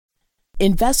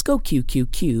Invesco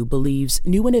QQQ believes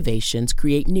new innovations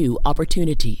create new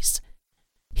opportunities.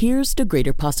 Here's to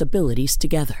greater possibilities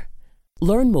together.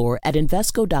 Learn more at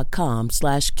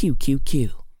Invesco.com/QQQ.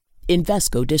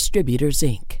 Invesco Distributors,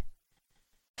 Inc.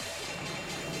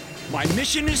 My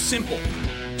mission is simple: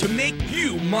 to make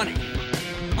you money.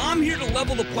 I'm here to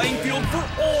level the playing field for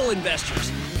all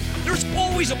investors. There's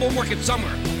always a bull market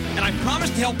somewhere, and I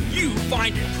promise to help you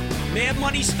find it. Mad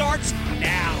Money starts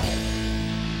now.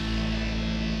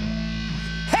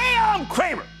 Hey, I'm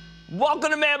Cramer.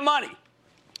 Welcome to Mad Money.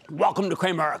 Welcome to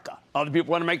Cramerica. Other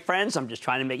people want to make friends. I'm just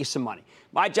trying to make you some money.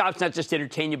 My job's not just to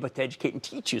entertain you, but to educate and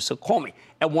teach you. So call me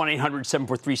at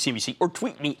 1-800-743-CNBC or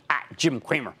tweet me at Jim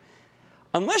Cramer.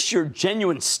 Unless you're a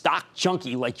genuine stock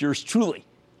junkie like yours truly,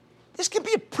 this can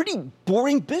be a pretty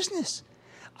boring business.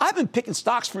 I've been picking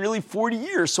stocks for nearly 40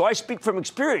 years, so I speak from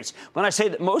experience when I say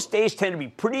that most days tend to be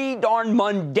pretty darn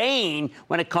mundane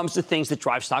when it comes to things that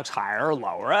drive stocks higher or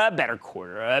lower. A better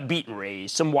quarter, a beat and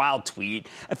raise, some wild tweet,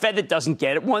 a Fed that doesn't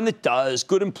get it, one that does,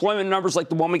 good employment numbers like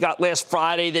the one we got last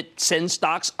Friday that sends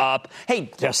stocks up. Hey,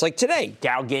 just like today,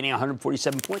 Dow gaining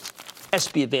 147 points,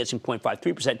 S&P advancing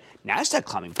 0.53%, NASDAQ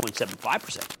climbing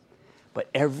 0.75%. But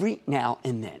every now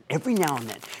and then,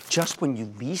 just when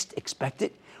you least expect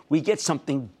it, we get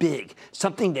something big,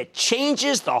 something that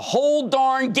changes the whole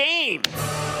darn game.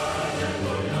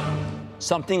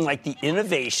 Something like the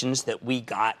innovations that we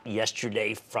got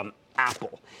yesterday from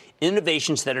Apple.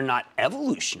 Innovations that are not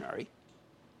evolutionary,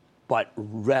 but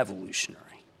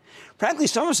revolutionary. Frankly,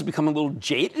 some of us have become a little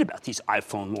jaded about these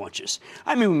iPhone launches.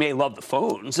 I mean, we may love the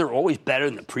phones. They're always better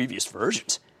than the previous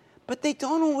versions. But they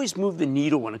don't always move the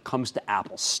needle when it comes to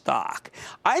Apple stock.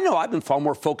 I know I've been far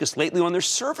more focused lately on their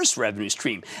service revenue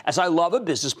stream, as I love a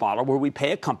business model where we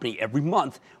pay a company every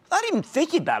month without even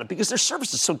thinking about it because their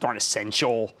service is so darn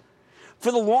essential.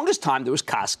 For the longest time, there was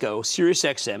Costco,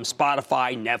 SiriusXM,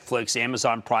 Spotify, Netflix,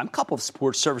 Amazon Prime, a couple of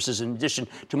support services in addition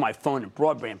to my phone and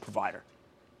broadband provider.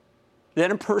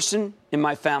 Then a person in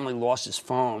my family lost his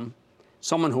phone.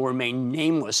 Someone who remained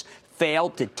nameless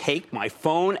failed to take my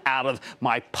phone out of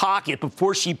my pocket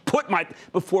before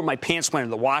my pants went in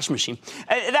the washing machine.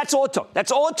 And that's all it took.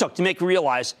 That's all it took to make me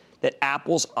realize that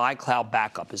Apple's iCloud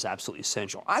backup is absolutely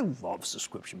essential. I love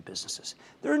subscription businesses.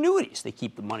 They're annuities. They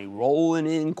keep the money rolling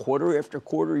in quarter after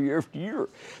quarter, year after year.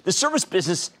 The service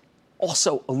business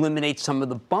also eliminates some of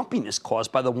the bumpiness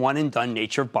caused by the one-and-done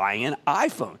nature of buying an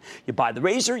iPhone. You buy the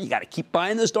razor, you got to keep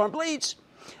buying those darn blades.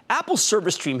 Apple's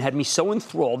service stream had me so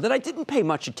enthralled that I didn't pay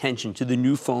much attention to the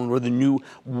new phone or the new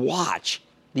watch,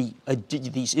 these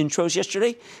intros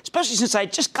yesterday, especially since I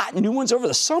had just gotten new ones over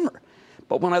the summer.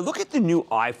 But when I look at the new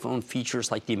iPhone features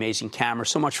like the amazing camera,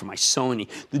 so much for my Sony,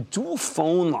 the dual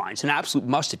phone lines, an absolute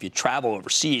must if you travel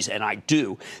overseas, and I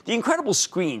do, the incredible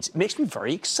screens, it makes me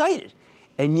very excited.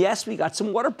 And yes, we got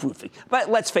some waterproofing.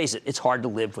 But let's face it, it's hard to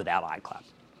live without iCloud.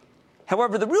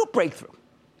 However, the real breakthrough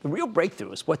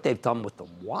is what they've done with the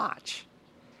watch.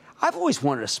 I've always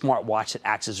wanted a smartwatch that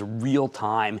acts as a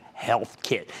real-time health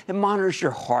kit that monitors your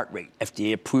heart rate,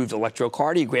 FDA-approved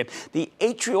electrocardiogram, the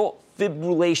atrial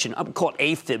fibrillation, I would call it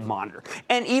AFib monitor,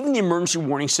 and even the emergency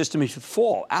warning system if you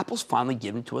fall. Apple's finally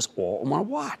given it to us all in one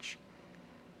watch.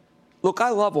 Look, I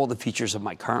love all the features of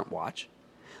my current watch.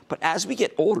 But as we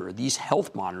get older, these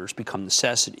health monitors become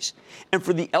necessities. And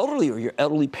for the elderly or your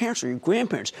elderly parents or your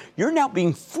grandparents, you're now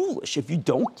being foolish if you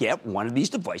don't get one of these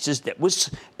devices that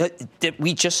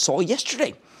we just saw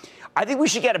yesterday. I think we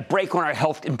should get a break on our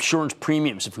health insurance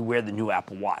premiums if we wear the new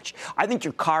Apple Watch. I think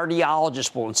your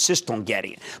cardiologist will insist on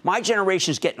getting it. My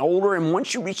generation is getting older, and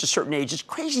once you reach a certain age, it's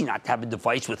crazy not to have a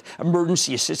device with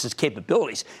emergency assistance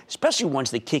capabilities, especially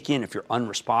ones that kick in if you're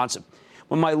unresponsive.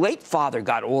 When my late father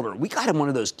got older, we got him one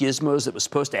of those gizmos that was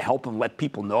supposed to help him let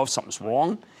people know if something's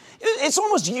wrong. It's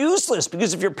almost useless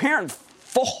because if your parent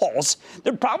falls,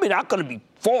 they're probably not going to be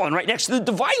falling right next to the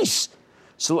device.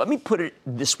 So let me put it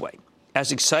this way.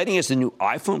 As exciting as the new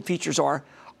iPhone features are,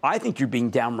 I think you're being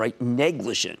downright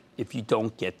negligent if you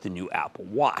don't get the new Apple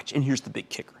Watch. And here's the big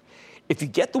kicker. If you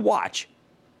get the watch,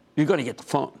 you're going to get the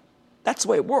phone. That's the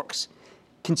way it works.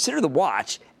 Consider the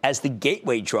watch as the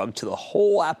gateway drug to the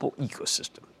whole Apple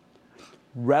ecosystem.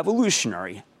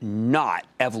 Revolutionary, not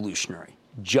evolutionary.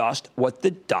 Just what the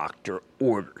doctor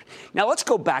ordered. Now, let's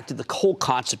go back to the whole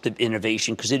concept of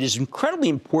innovation because it is incredibly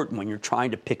important when you're trying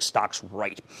to pick stocks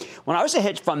right. When I was a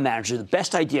hedge fund manager, the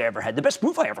best idea I ever had, the best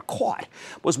move I ever caught,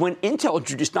 was when Intel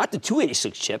introduced not the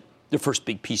 286 chip, the first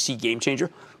big PC game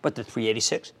changer, but the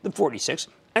 386, the 46,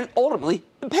 and ultimately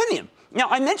the Pentium. Now,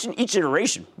 I mentioned each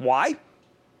iteration. Why?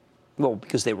 Well,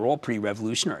 because they were all pretty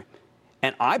revolutionary.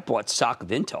 And I bought stock of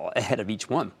Intel ahead of each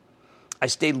one. I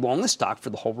stayed long the stock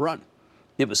for the whole run.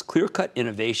 It was clear-cut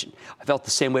innovation. I felt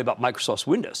the same way about Microsoft's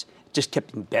Windows. It just kept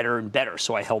getting better and better,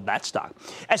 so I held that stock.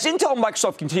 As Intel and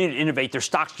Microsoft continue to innovate, their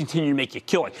stocks continue to make a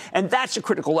killing, and that's a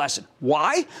critical lesson.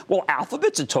 Why? Well,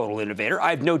 Alphabet's a total innovator.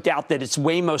 I have no doubt that its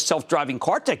Waymo self-driving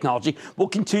car technology will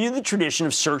continue the tradition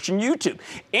of search and YouTube.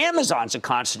 Amazon's a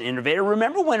constant innovator.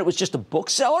 Remember when it was just a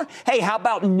bookseller? Hey, how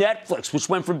about Netflix, which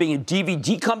went from being a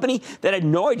DVD company that had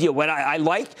no idea what I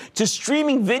liked to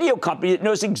streaming video company that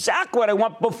knows exactly what I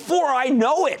want before I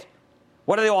know it.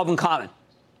 What do they all have in common?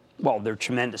 Well, they're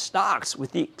tremendous stocks,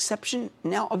 with the exception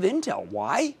now of Intel.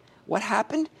 Why? What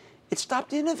happened? It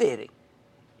stopped innovating.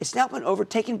 It's now been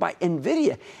overtaken by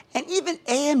NVIDIA. And even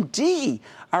AMD,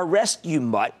 our rescue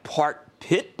mutt, part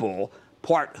pit bull,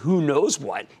 part who knows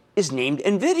what, is named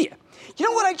NVIDIA. You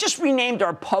know what? I just renamed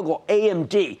our puggle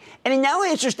AMD, and he now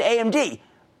answers to AMD,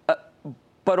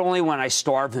 but only when I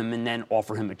starve him and then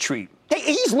offer him a treat. Hey,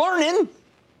 he's learning.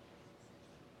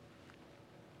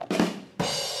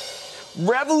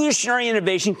 Revolutionary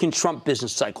innovation can trump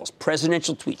business cycles,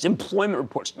 presidential tweets, employment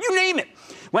reports, you name it.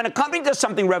 When a company does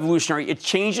something revolutionary, it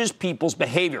changes people's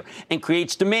behavior and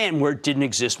creates demand where it didn't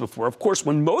exist before. Of course,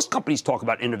 when most companies talk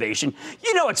about innovation,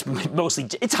 you know it's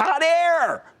hot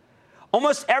air.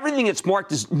 Almost everything that's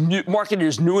marketed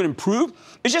as new and improved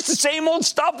is just the same old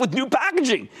stuff with new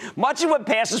packaging. Much of what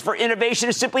passes for innovation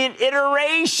is simply an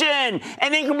iteration,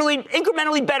 an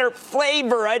incrementally better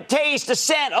flavor, a taste, a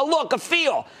scent, a look, a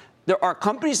feel. There are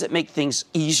companies that make things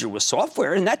easier with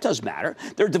software, and that does matter.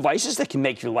 There are devices that can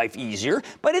make your life easier.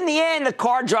 But in the end, the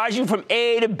car drives you from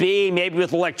A to B, maybe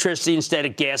with electricity instead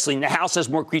of gasoline. The house has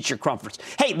more creature comforts.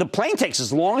 Hey, the plane takes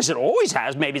as long as it always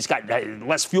has. Maybe it's got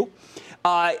less fuel.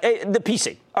 The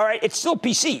PC, all right? It's still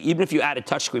PC, even if you add a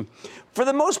touchscreen. For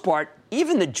the most part,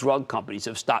 even the drug companies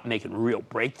have stopped making real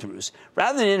breakthroughs.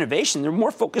 Rather than innovation, they're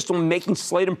more focused on making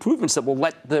slight improvements that will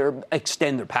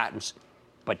extend their patents.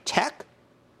 But tech?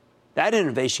 That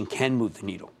innovation can move the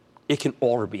needle. It can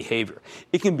alter behavior.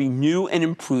 It can be new and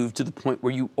improved to the point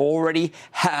where you already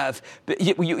have,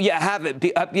 they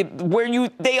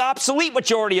obsolete what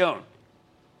you already own.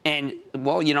 And,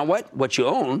 well, you know what? What you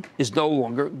own is no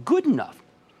longer good enough.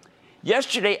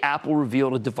 Yesterday, Apple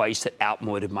revealed a device that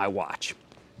outmoded my watch.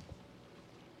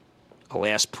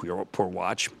 Alas, poor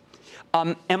watch.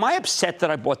 Am I upset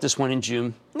that I bought this one in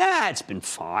June? Nah, it's been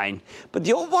fine. But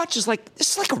the old watch is like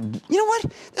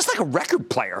a record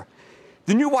player.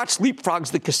 The new watch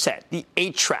leapfrogs the cassette, the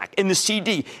 8-track, and the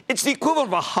CD. It's the equivalent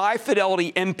of a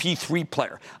high-fidelity MP3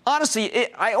 player. Honestly,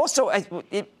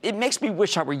 it makes me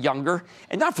wish I were younger,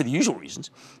 and not for the usual reasons.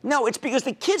 No, it's because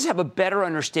the kids have a better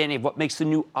understanding of what makes the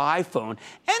new iPhone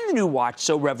and the new watch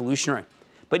so revolutionary.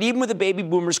 But even with the baby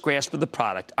boomers' grasp of the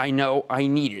product, I know I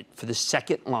need it for the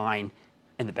second line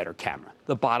and the better camera.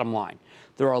 The bottom line,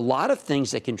 there are a lot of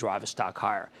things that can drive a stock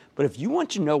higher. But if you want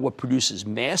to know what produces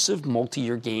massive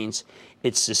multi-year gains,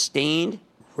 it's sustained,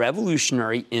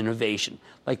 revolutionary innovation,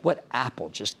 like what Apple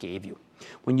just gave you.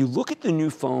 When you look at the new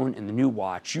phone and the new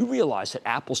watch, you realize that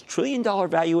Apple's trillion-dollar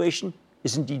valuation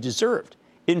is indeed deserved.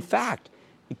 In fact,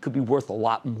 it could be worth a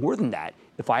lot more than that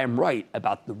if I am right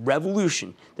about the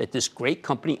revolution that this great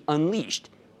company unleashed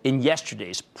in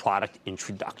yesterday's product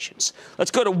introductions.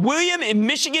 Let's go to William in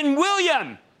Michigan.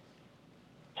 William!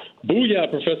 Booyah,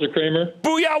 Professor Cramer.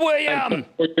 Booyah, William!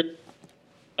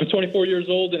 I'm 24 years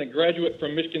old and a graduate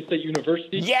from Michigan State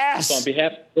University. Yes! So on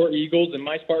behalf of your Eagles and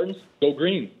my Spartans, go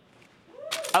green.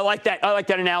 I like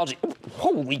that analogy.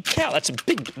 Holy cow, that's a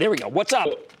big... There we go. What's up?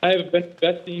 So I have been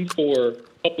investing for a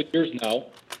couple of years now,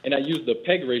 and I use the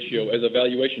PEG ratio as a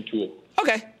valuation tool.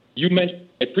 Okay. You mentioned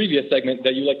in a previous segment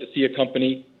that you like to see a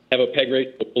company have a PEG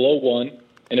ratio below 1,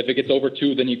 and if it gets over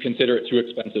 2, then you consider it too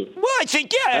expensive. Well, I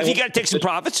think you got to take some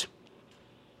profits.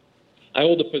 I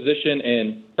hold a position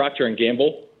in Procter &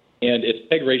 Gamble, and its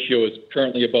PEG ratio is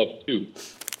currently above 2.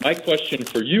 My question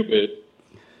for you is,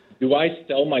 do I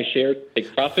sell my share to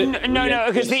take profit? No,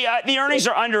 because the earnings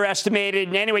are underestimated.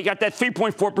 And anyway, got that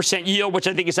 3.4% yield, which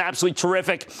I think is absolutely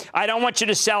terrific. I don't want you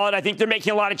to sell it. I think they're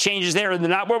making a lot of changes there, and they're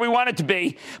not where we want it to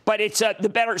be. But it's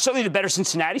certainly the better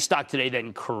Cincinnati stock today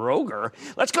than Kroger.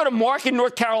 Let's go to Mark in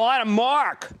North Carolina.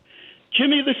 Mark.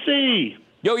 Jimmy the C.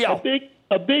 Yo.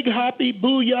 A big happy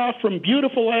booyah from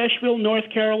beautiful Asheville, North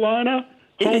Carolina.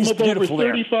 Home of over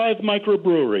 35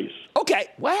 microbreweries. Okay.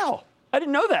 Wow. I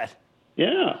didn't know that.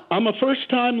 Yeah, I'm a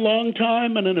first-time,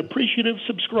 long-time, and an appreciative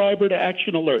subscriber to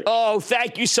Action Alert. Oh,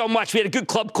 thank you so much. We had a good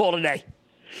club call today.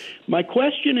 My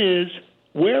question is,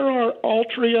 where are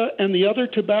Altria and the other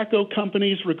tobacco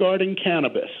companies regarding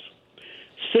cannabis?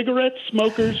 Cigarette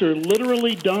smokers are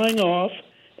literally dying off,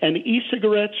 and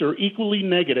e-cigarettes are equally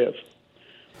negative.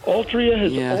 Altria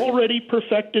has already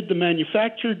perfected the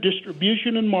manufacture,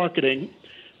 distribution, and marketing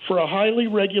for a highly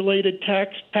regulated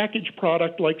taxed packaged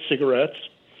product like cigarettes,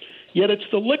 yet it's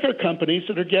the liquor companies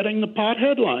that are getting the pot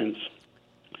headlines.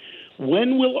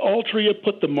 When will Altria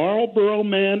put the Marlboro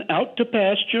Man out to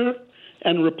pasture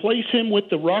and replace him with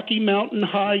the Rocky Mountain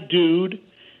High dude?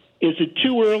 Is it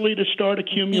too early to start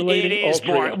accumulating It is,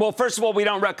 Altria? Well, first of all, we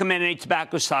don't recommend any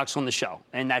tobacco stocks on the show,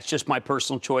 and that's just my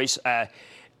personal choice.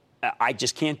 I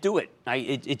just can't do it.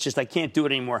 I can't do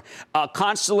it anymore.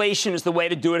 Constellation is the way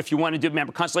to do it if you want to do it.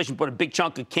 Remember, Constellation put a big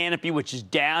chunk of Canopy, which is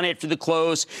down after the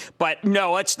close. But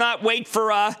no, let's not wait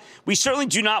for. We certainly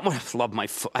do not want.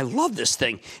 I love this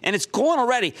thing, and it's gone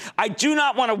already. I do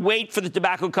not want to wait for the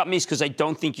tobacco companies because I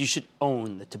don't think you should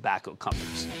own the tobacco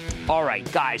companies. All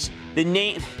right, guys. The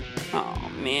name. Oh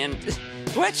man,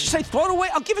 do I just say throw it away?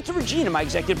 I'll give it to Regina, my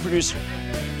executive producer.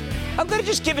 I'm going to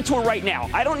just give it to her right now.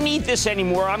 I don't need this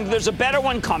anymore. There's a better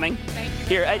one coming.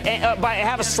 Here,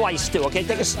 have a slice, too, okay?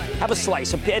 Have a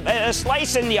slice. A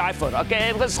slice in the iPhone,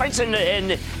 okay? A slice in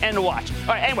the watch. All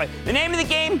right, anyway, the name of the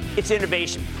game, it's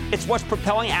innovation. It's what's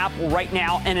propelling Apple right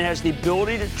now, and it has the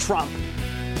ability to trump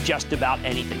just about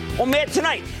anything. Well, man,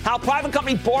 tonight, how private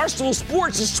company Barstool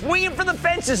Sports is swinging for the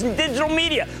fences in digital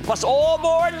media, plus all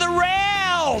aboard the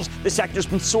rails. The sector's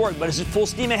been soaring, but is it full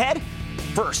steam ahead?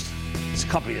 First, it's a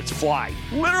company that's flying.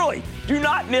 Literally, do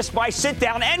not miss my sit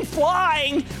down and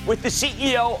flying with the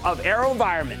CEO of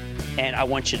AeroVironment. And I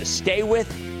want you to stay with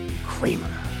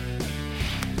Cramer.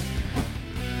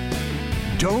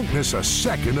 Don't miss a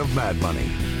second of Mad Money.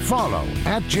 Follow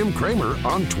 @Jim Cramer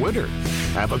on Twitter.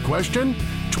 Have a question?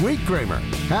 Tweet Cramer.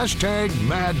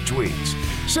 #MadTweets.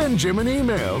 Send Jim an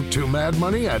email to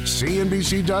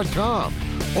madmoney@cnbc.com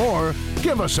or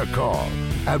give us a call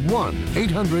at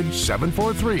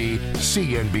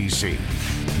 1-800-743-CNBC.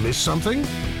 Miss something?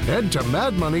 Head to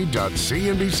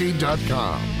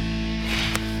madmoney.cnbc.com.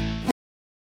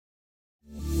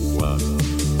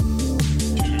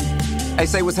 Hey,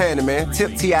 say what's happening, man.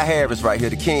 Tip T.I. Harris right here,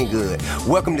 the King Good.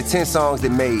 Welcome to 10 Songs That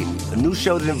Made Me, a new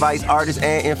show that invites artists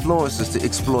and influencers to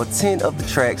explore 10 of the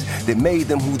tracks that made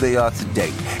them who they are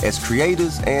today, as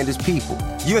creators and as people.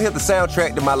 You'll hear the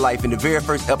soundtrack to my life in the very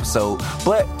first episode,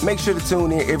 but make sure to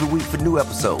tune in every week for new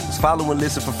episodes. Follow and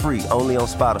listen for free, only on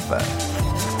Spotify.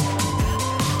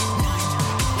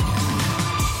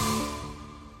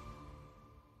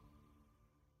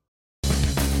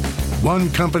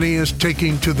 One company is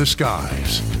taking to the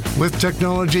skies with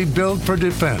technology built for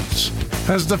defense.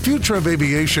 Has the future of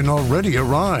aviation already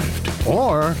arrived?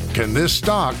 Or can this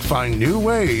stock find new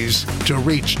ways to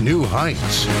reach new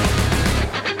heights?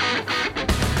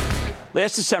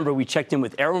 Last December, we checked in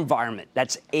with AeroVironment.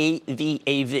 That's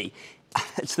AVAV.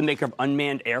 It's the maker of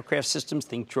unmanned aircraft systems,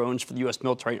 think drones for the U.S.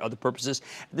 military and other purposes.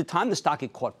 At the time, the stock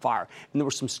had caught fire, and there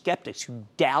were some skeptics who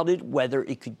doubted whether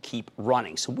it could keep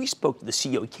running. So we spoke to the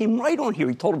CEO. He came right on here.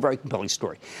 He told a very compelling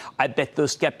story. I bet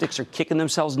those skeptics are kicking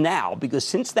themselves now because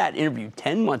since that interview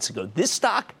 10 months ago, this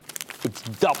stock, it's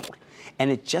doubled. And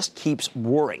it just keeps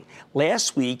roaring.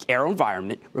 Last week,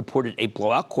 AeroVironment reported a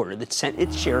blowout quarter that sent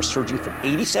its shares surging from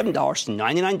 $87 to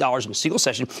 $99 in a single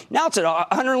session. Now it's at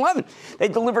 $111. They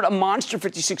delivered a monster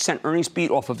 56-cent earnings beat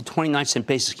off of a 29-cent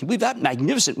basis. Can you believe that?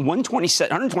 Magnificent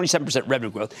 127% revenue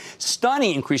growth.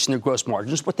 Stunning increase in their gross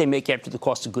margins, what they make after the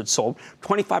cost of goods sold,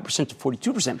 25% to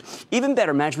 42%. Even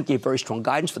better, management gave very strong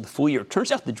guidance for the full year. It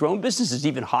turns out the drone business is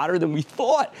even hotter than we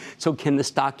thought. So can the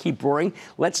stock keep roaring?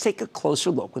 Let's take a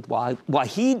closer look with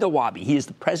Wahid Dawabi. He is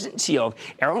the president and CEO of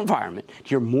AeroVironment to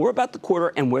hear more about the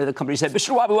quarter and where the company's headed. Mr.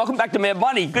 Dawabi, welcome back to Mad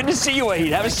Money. Good to see you,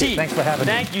 Wahid. Have a seat. Thanks for having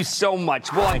me. Thank you so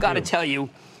much. Well, I've got to tell you,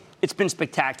 it's been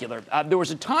spectacular. There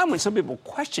was a time when some people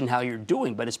questioned how you're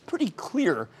doing, but it's pretty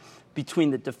clear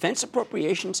between the defense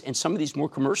appropriations and some of these more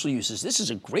commercial uses. This is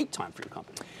a great time for your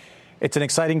company. It's an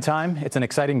exciting time. It's an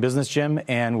exciting business, Jim,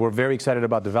 and we're very excited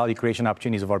about the value creation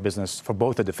opportunities of our business for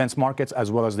both the defense markets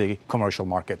as well as the commercial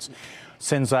markets.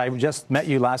 Since I just met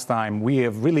you last time, we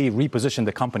have really repositioned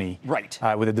the company. Right.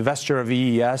 With the divestiture of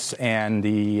EES and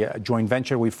the joint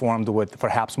venture we formed for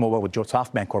HAPSMobile with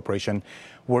SoftBank Corporation,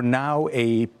 we're now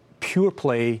a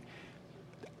pure-play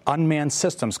unmanned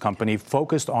systems company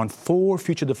focused on 4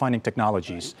 future-defining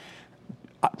technologies: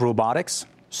 robotics,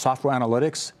 software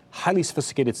analytics, highly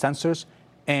sophisticated sensors,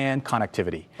 and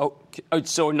connectivity. Oh,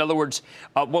 so in other words,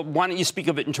 why don't you speak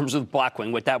of it in terms of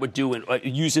Blackwing, what that would do, and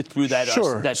use it through that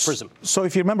that prism? So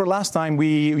if you remember last time,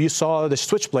 you saw the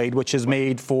Switchblade, which is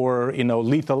made for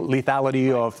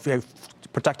lethality of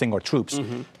protecting our troops.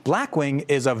 Blackwing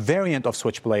is a variant of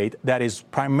Switchblade that is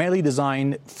primarily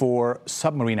designed for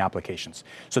submarine applications.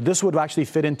 So this would actually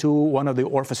fit into one of the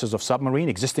orifices of submarine,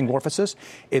 existing orifices.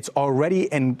 It's already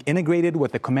integrated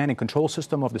with the command and control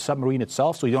system of the submarine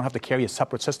itself, so you don't have to carry a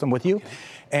separate system with you.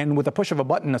 And with the push of a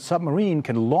button, a submarine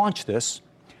can launch this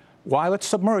while it's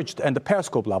submerged at the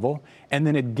periscope level, and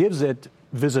then it gives it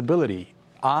visibility,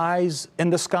 eyes in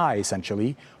the sky,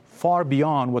 essentially, far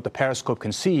beyond what the periscope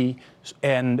can see,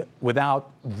 and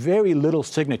without very little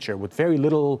signature, with very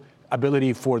little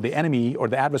ability for the enemy or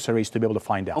the adversaries to be able to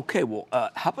find out. Okay, well,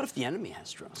 how about if the enemy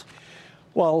has drones?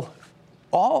 Well,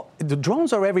 the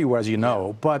drones are everywhere, as you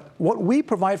know, but what we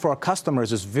provide for our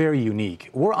customers is very unique.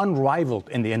 We're unrivaled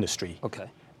in the industry. Okay.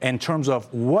 In terms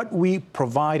of what we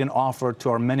provide and offer to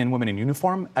our men and women in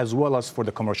uniform, as well as for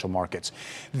the commercial markets.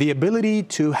 The ability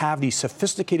to have these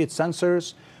sophisticated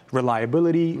sensors,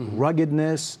 reliability,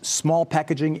 ruggedness, small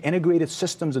packaging, integrated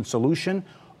systems and solution,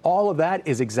 all of that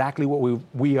is exactly what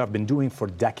we have been doing for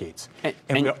decades.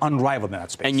 And we're unrivaled in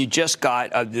that space. And you just got,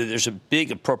 there's a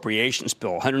big appropriations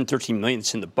bill, $113 million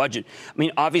in the budget. I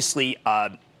mean, obviously,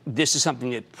 this is something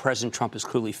that President Trump has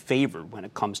clearly favored when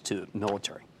it comes to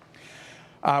military.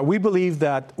 We believe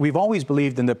that we've always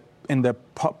believed in the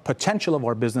potential of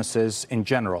our businesses in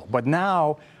general. But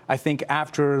now, I think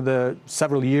after the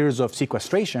several years of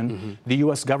sequestration, the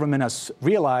U.S. government has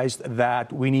realized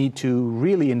that we need to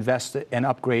really invest and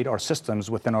upgrade our systems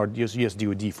within our U.S.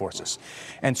 DoD forces.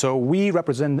 And so we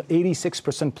represent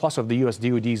 86% plus of the U.S.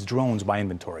 DoD's drones by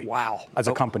inventory. Wow. As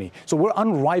a company. So we're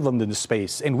unrivaled in this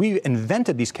space. And we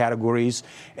invented these categories,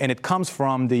 and it comes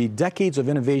from the decades of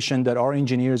innovation that our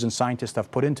engineers and scientists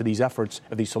have put into these efforts,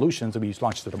 of these solutions that we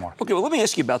launched to the market. Okay, well, let me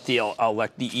ask you about the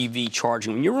EV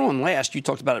charging. When you were on last, you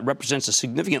talked about it represents a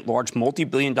significant, large,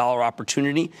 multi-billion-dollar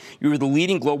opportunity. You were the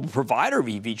leading global provider of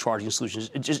EV charging solutions.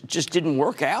 It just didn't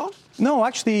work out? No,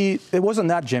 actually, it wasn't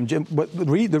that, Jim. But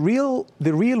the real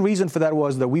reason for that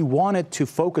was that we wanted to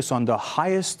focus on the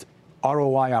highest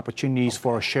ROI opportunities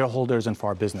for our shareholders and for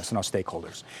our business and our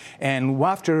stakeholders. And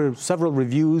after several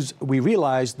reviews, we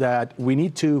realized that we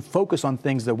need to focus on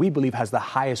things that we believe has the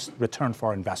highest return for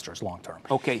our investors long term.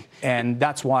 Okay. And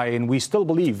that's why, and we still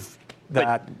believe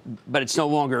that. But it's no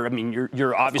longer, I mean,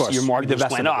 you're obviously your margins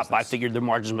went up. I figured the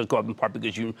margins would go up in part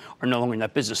because you are no longer in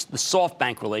that business. The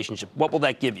SoftBank relationship, what will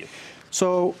that give you?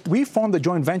 So we formed a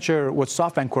joint venture with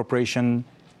SoftBank Corporation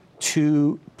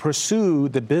to pursue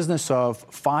the business of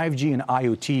 5G and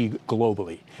IoT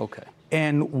globally. Okay.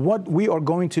 And what we are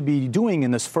going to be doing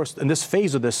in this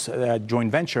phase of this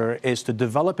joint venture is to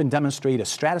develop and demonstrate a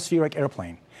stratospheric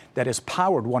airplane that is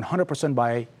powered 100%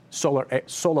 by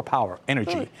solar power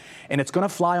energy. Right. And it's going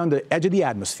to fly on the edge of the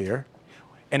atmosphere.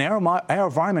 And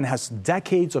AeroVironment has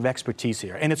decades of expertise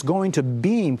here. And it's going to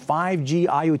beam 5G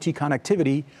IoT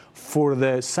connectivity for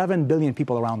the 7 billion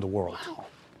people around the world. Wow.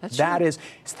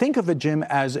 Think of it, Jim,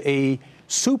 as a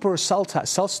super cell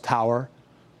tower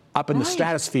up in the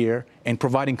stratosphere and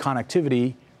providing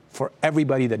connectivity for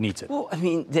everybody that needs it. Well, I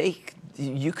mean,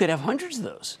 you could have hundreds of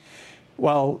those.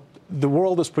 Well, the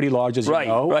world is pretty large, as you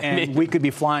know, and we could be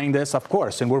flying this, of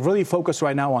course. And we're really focused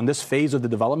right now on this phase of the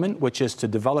development, which is to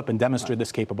develop and demonstrate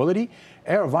this capability.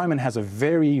 AeroVironment has a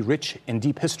very rich and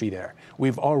deep history there.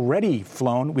 We've already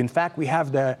flown. In fact, we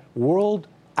have the world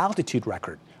altitude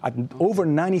record at over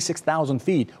 96,000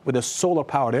 feet with a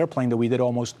solar-powered airplane that we did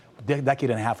almost a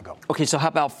decade and a half ago. Okay, so how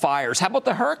about fires? How about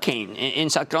the hurricane in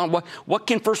South Carolina? What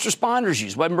can first responders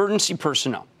use? What emergency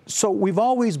personnel? So we've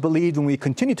always believed, and we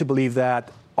continue to believe,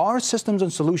 that our systems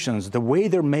and solutions, the way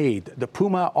they're made, the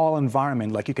Puma all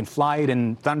environment, like you can fly it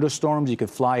in thunderstorms, you can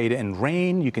fly it in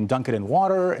rain, you can dunk it in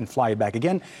water and fly it back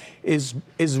again, is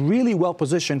really well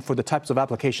positioned for the types of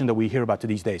application that we hear about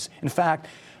these days. In fact,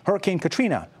 Hurricane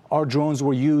Katrina, our drones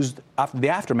were used after the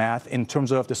aftermath in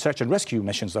terms of the search and rescue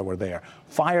missions that were there.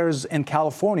 Fires in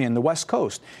California and the West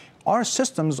Coast. Our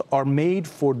systems are made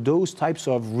for those types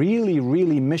of really,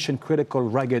 really mission-critical,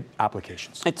 rugged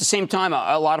applications. At the same time,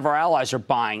 a lot of our allies are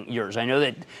buying yours. I know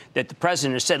that the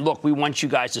president has said, look, we want you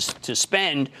guys to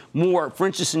spend more. For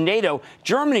instance, in NATO,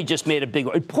 Germany just made a big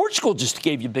order. Portugal just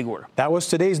gave you a big order. That was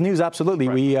today's news, absolutely.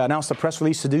 Right. We announced a press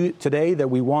release today that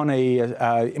we won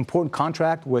an important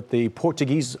contract with the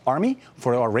Portuguese army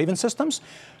for our Raven systems.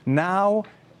 Now,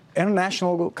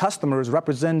 international customers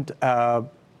represent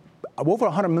over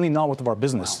 $100 million worth of our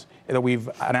business that we've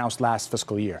announced last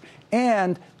fiscal year.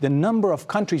 And the number of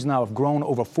countries now have grown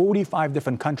over 45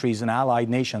 different countries and allied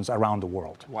nations around the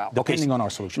world, depending on our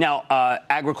solution. Now,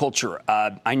 agriculture.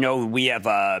 I know we have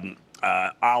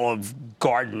Olive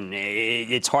Garden.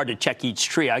 It's hard to check each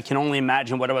tree. I can only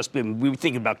imagine what it must be. We were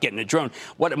thinking about getting a drone.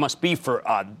 What it must be for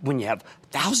when you have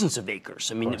thousands of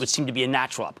acres. I mean, it would seem to be a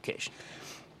natural application.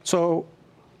 So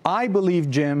I believe,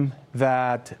 Jim,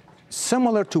 that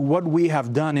similar to what we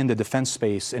have done in the defense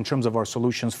space in terms of our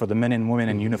solutions for the men and women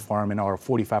in uniform in our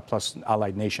 45-plus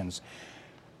allied nations,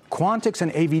 Quantix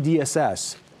and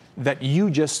AVDSS that you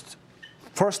just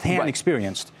firsthand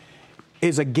experienced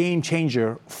is a game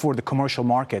changer for the commercial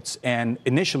markets and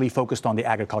initially focused on the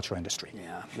agriculture industry.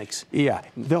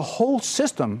 The whole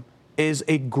system is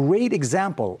a great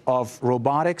example of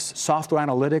robotics, software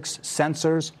analytics,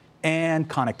 sensors, and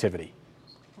connectivity.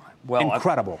 Well,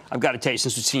 incredible. I've got to tell you,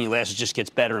 since we've seen you last, it just gets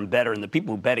better and better. And the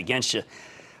people who bet against you,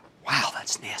 wow,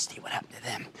 that's nasty. What happened to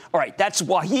them? All right, that's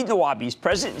Wahid Nawabi. He's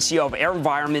president and CEO of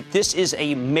AirVironment. This is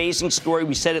an amazing story.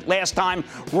 We said it last time,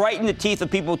 right in the teeth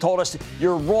of people who told us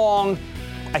you're wrong.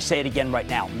 I say it again right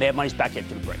now. Mad Money's back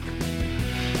after the break.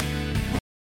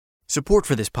 Support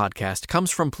for this podcast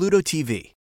comes from Pluto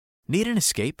TV. Need an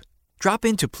escape? Drop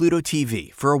into Pluto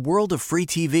TV for a world of free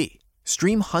TV.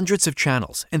 Stream hundreds of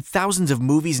channels and thousands of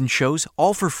movies and shows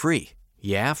all for free.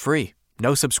 Yeah, free.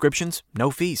 No subscriptions,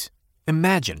 no fees.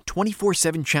 Imagine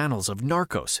 24/7 channels of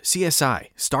Narcos, CSI,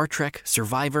 Star Trek,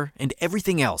 Survivor, and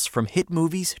everything else from hit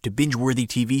movies to binge-worthy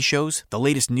TV shows, the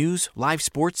latest news, live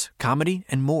sports, comedy,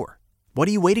 and more. What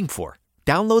are you waiting for?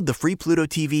 Download the free Pluto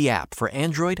TV app for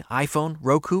Android, iPhone,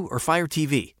 Roku, or Fire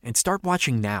TV and start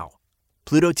watching now.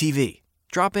 Pluto TV.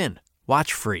 Drop in.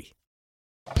 Watch free.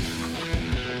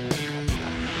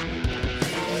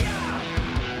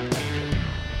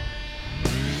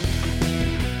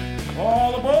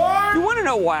 All aboard! You want to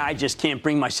know why I just can't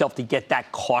bring myself to get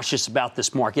that cautious about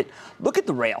this market? Look at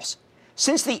the rails.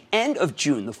 Since the end of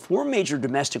June, the four major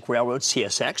domestic railroads,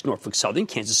 CSX, Norfolk Southern,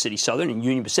 Kansas City Southern, and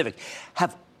Union Pacific,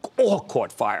 have all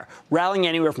caught fire, rallying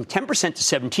anywhere from 10% to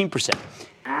 17%.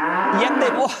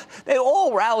 Yet they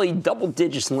all rallied double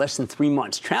digits in less than 3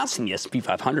 months, trouncing the S&P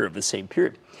 500 over the same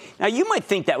period. Now, you might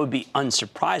think that would be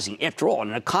unsurprising. After all, in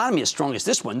an economy as strong as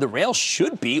this one, the rails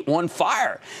should be on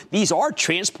fire. These are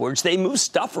transports. They move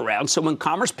stuff around, so when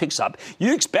commerce picks up,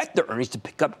 you expect their earnings to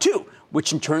pick up too,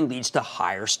 which in turn leads to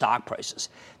higher stock prices.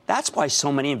 That's why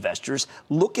so many investors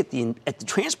look at the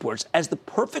transports as the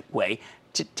perfect way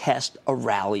to test a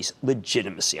rally's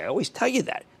legitimacy. I always tell you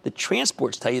that. The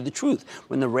transports tell you the truth.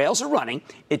 When the rails are running,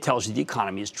 it tells you the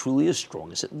economy is truly as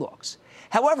strong as it looks.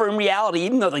 However, in reality,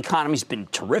 even though the economy's been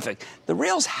terrific, the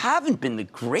rails haven't been the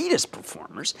greatest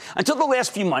performers. Until the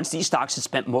last few months, these stocks had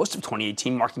spent most of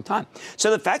 2018 marking time.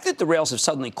 So the fact that the rails have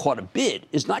suddenly caught a bid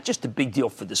is not just a big deal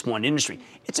for this one industry.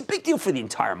 It's a big deal for the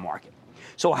entire market.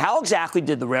 So how exactly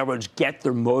did the railroads get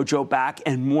their mojo back?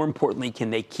 And more importantly,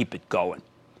 can they keep it going?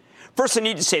 First, I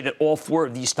need to say that all four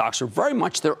of these stocks are very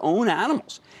much their own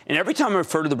animals. And every time I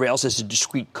refer to the rails as a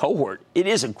discrete cohort, it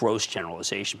is a gross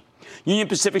generalization. Union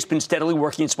Pacific's been steadily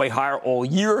working its way higher all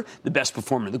year, the best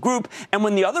performer of the group. And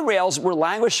when the other rails were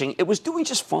languishing, it was doing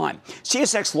just fine.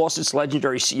 CSX lost its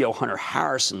legendary CEO, Hunter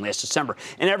Harrison, last December,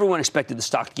 and everyone expected the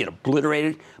stock to get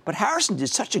obliterated. But Harrison did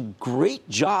such a great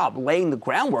job laying the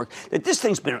groundwork that this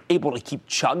thing's been able to keep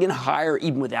chugging higher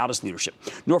even without his leadership.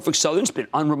 Norfolk Southern's been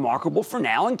unremarkable for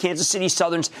now, and Kansas City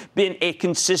Southern's been a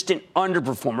consistent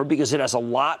underperformer because it has a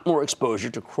lot more exposure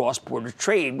to cross-border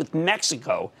trade with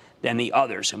Mexico than the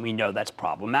others, and we know that's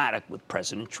problematic with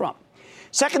President Trump.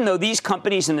 Second, though, these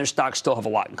companies and their stocks still have a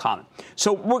lot in common.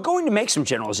 So we're going to make some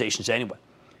generalizations anyway.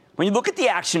 When you look at the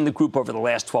action in the group over the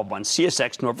last 12 months,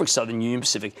 CSX, Norfolk Southern, Union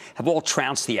Pacific have all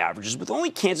trounced the averages, with only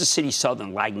Kansas City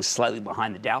Southern lagging slightly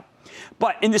behind the Dow.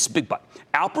 But, and this is a big but,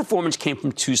 outperformance came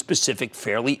from two specific,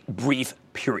 fairly brief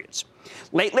periods.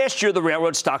 Late last year, the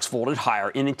railroad stocks folded higher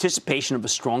in anticipation of a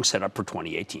strong setup for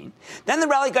 2018. Then the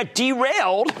rally got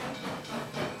derailed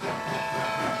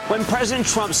when President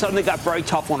Trump suddenly got very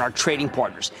tough on our trading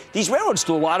partners. These railroads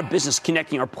do a lot of business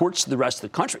connecting our ports to the rest of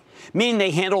the country, meaning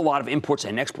they handle a lot of imports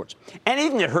and exports.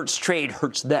 Anything that hurts trade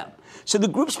hurts them. So the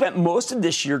group spent most of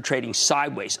this year trading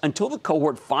sideways until the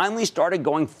cohort finally started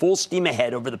going full steam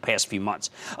ahead over the past few months.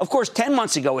 Of course, 10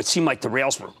 months ago, it seemed like the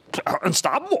rails were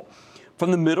unstoppable. From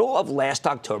the middle of last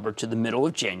October to the middle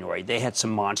of January, they had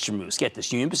some monster moves. Get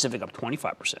this, Union Pacific up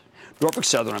 25%, Norfolk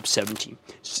Southern up 17%,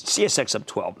 CSX up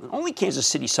 12%. Only Kansas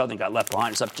City Southern got left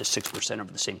behind. It's up just 6%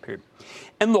 over the same period.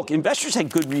 And look, investors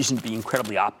had good reason to be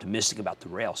incredibly optimistic about the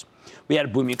rails. We had a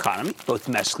booming economy, both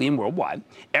domestically and worldwide.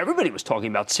 Everybody was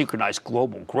talking about synchronized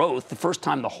global growth, the first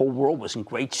time the whole world was in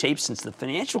great shape since the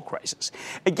financial crisis.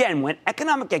 Again, when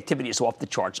economic activity is off the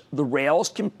charts, the rails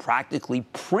can practically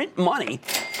print money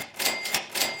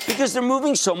because they're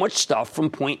moving so much stuff from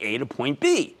point A to point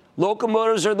B.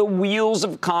 Locomotives are the wheels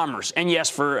of commerce. And yes,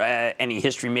 for any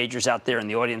history majors out there in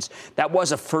the audience, that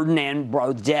was a Ferdinand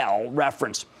Braudel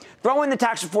reference. Throw in the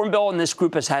tax reform bill, and this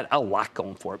group has had a lot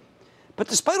going for it. But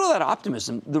despite all that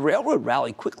optimism, the railroad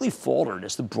rally quickly faltered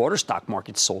as the broader stock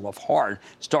market sold off hard,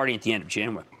 starting at the end of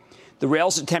January. The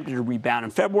rails attempted to rebound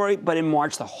in February, but in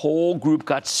March, the whole group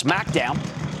got smacked down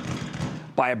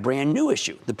by a brand new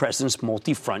issue, the president's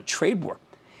multi-front trade war.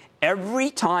 Every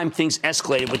time things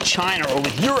escalated with China or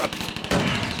with Europe,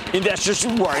 investors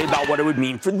would worry about what it would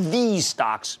mean for these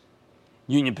stocks.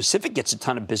 Union Pacific gets a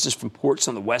ton of business from ports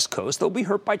on the West Coast. They'll be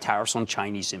hurt by tariffs on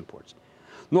Chinese imports.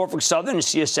 Norfolk Southern and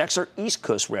CSX are East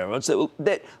Coast railroads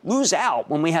that lose out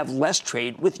when we have less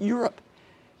trade with Europe.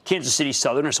 Kansas City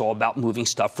Southern is all about moving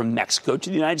stuff from Mexico to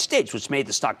the United States, which made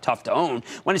the stock tough to own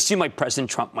when it seemed like President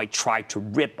Trump might try to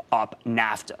rip up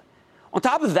NAFTA. On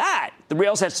top of that, the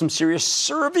rails had some serious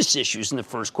service issues in the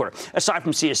first quarter, aside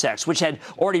from CSX, which had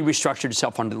already restructured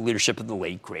itself under the leadership of the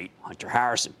late, great Hunter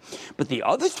Harrison. But the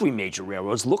other three major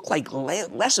railroads looked like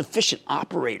less efficient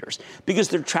operators because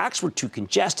their tracks were too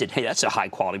congested. Hey, that's a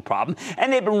high-quality problem,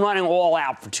 and they've been running all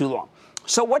out for too long.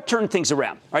 So what turned things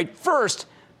around? All right, first,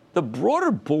 the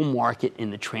broader bull market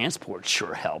in the transport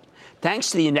sure helped.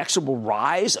 Thanks to the inexorable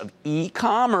rise of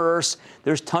e-commerce,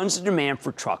 there's tons of demand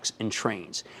for trucks and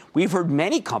trains. We've heard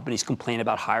many companies complain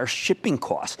about higher shipping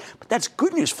costs, but that's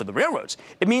good news for the railroads.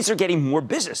 It means they're getting more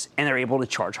business, and they're able to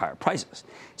charge higher prices.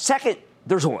 Second,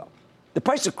 there's oil. The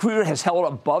price of crude has held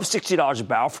above $60 a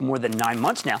barrel for more than 9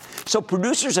 months now, so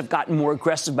producers have gotten more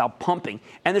aggressive about pumping,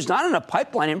 and there's not enough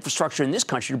pipeline infrastructure in this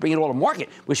country to bring it all to market,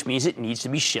 which means it needs to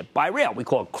be shipped by rail. We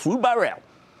call it crude by rail.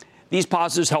 These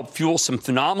positives helped fuel some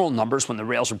phenomenal numbers when the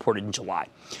rails reported in July.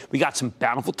 We got some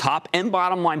bountiful top and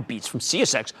bottom line beats from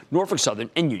CSX, Norfolk Southern,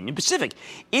 and Union Pacific.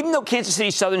 Even though Kansas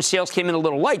City Southern sales came in a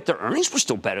little light, their earnings were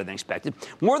still better than expected,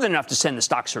 more than enough to send the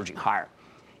stock surging higher.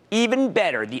 Even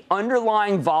better, the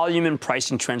underlying volume and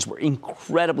pricing trends were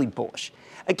incredibly bullish.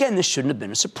 Again, this shouldn't have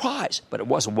been a surprise, but it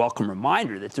was a welcome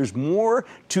reminder that there's more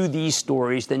to these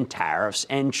stories than tariffs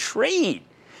and trade.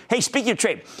 Hey, speaking of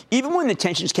trade, even when the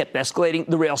tensions kept escalating,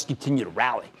 the rails continued to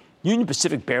rally. Union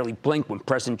Pacific barely blinked when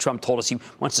President Trump told us he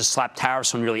wants to slap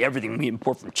tariffs on nearly everything we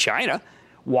import from China.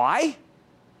 Why?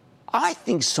 I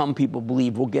think some people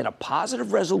believe we'll get a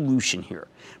positive resolution here.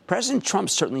 President Trump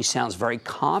certainly sounds very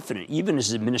confident, even as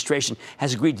his administration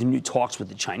has agreed to new talks with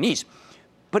the Chinese.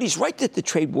 But he's right that the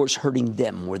trade war is hurting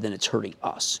them more than it's hurting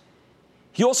us.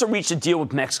 He also reached a deal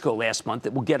with Mexico last month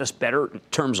that will get us better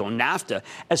terms on NAFTA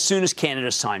as soon as Canada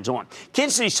signs on.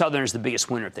 Kansas City Southern is the biggest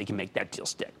winner if they can make that deal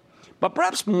stick. But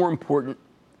perhaps more important,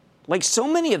 like so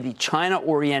many of the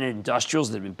China-oriented industrials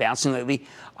that have been bouncing lately,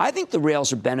 I think the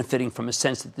rails are benefiting from a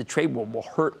sense that the trade war will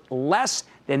hurt less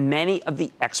than many of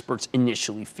the experts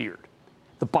initially feared.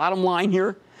 The bottom line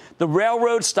here, the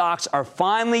railroad stocks are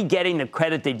finally getting the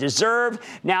credit they deserve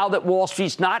now that Wall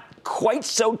Street's not quite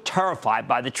so terrified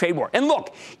by the trade war. And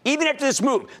look, even after this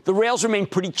move, the rails remain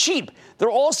pretty cheap. They're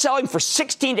all selling for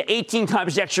 16 to 18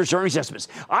 times next year's earnings estimates.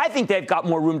 I think they've got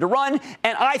more room to run,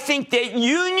 and I think that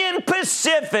Union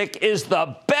Pacific is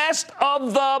the best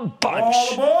of the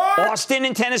bunch. Austin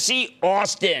in Tennessee,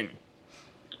 Austin.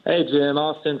 Hey, Jim.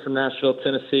 Austin from Nashville,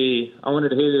 Tennessee. I wanted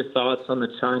to hear your thoughts on the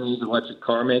Chinese electric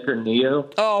car maker,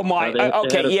 NIO. Oh, my.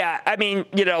 Okay, yeah. I mean,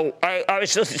 you know,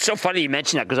 it's so funny you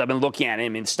mention that because I've been looking at it. I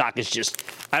mean, the stock is just,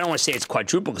 I don't want to say it's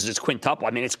quadruple because it's quintuple. I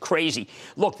mean, it's crazy.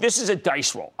 Look, this is a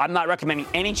dice roll. I'm not recommending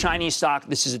any Chinese stock.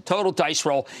 This is a total dice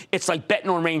roll. It's like betting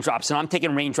on raindrops, and I'm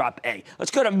taking raindrop A. Let's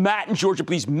go to Matt in Georgia,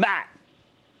 please. Matt.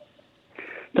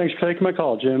 Thanks for taking my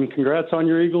call, Jim. Congrats on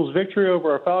your Eagles' victory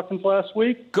over our Falcons last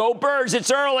week. Go Birds,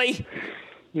 it's early.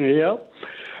 Yep.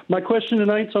 My question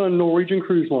tonight's on Norwegian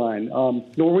Cruise Line.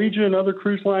 Norwegian and other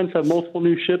cruise lines have multiple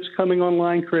new ships coming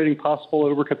online, creating possible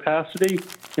overcapacity.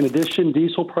 In addition,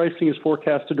 diesel pricing is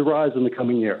forecasted to rise in the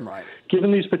coming year. Right.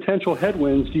 Given these potential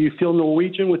headwinds, do you feel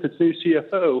Norwegian, with its new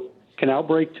CFO,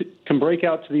 can break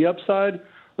out to the upside?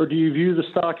 Or do you view the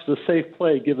stock as a safe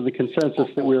play given the consensus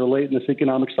that we are late in this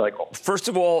economic cycle? First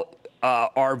of all,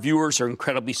 our viewers are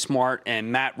incredibly smart,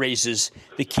 and Matt raises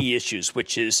the key issues,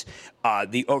 which is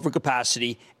the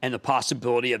overcapacity and the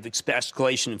possibility of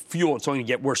escalation in fuel. It's only going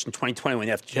to get worse in 2020 when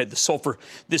you have to have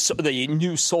the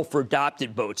new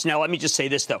sulfur-adopted boats. Now, let me just say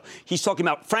this, though. He's talking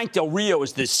about Frank Del Rio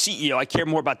is the CEO. I care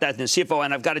more about that than the CFO,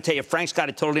 and I've got to tell you, Frank's got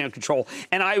it totally under control,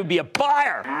 and I would be a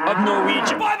buyer of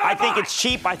Norwegian. I think it's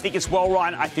cheap. I think it's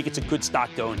well-run. I think it's a good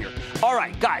stock to own here. All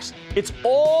right, guys, it's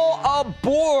all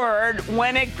aboard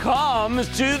when it comes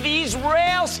to these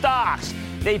rail stocks.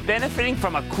 They're benefiting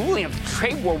from a cooling of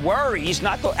trade war worries,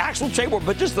 not the actual trade war,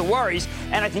 but just the worries,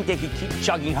 and I think they could keep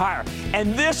chugging higher.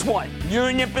 And this one,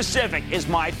 Union Pacific, is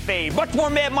my fave. Much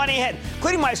more Mad Money ahead,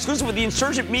 including my exclusive with the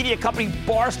insurgent media company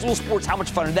Barstool Sports. How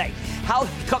much fun are they? How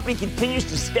the company continues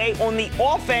to stay on the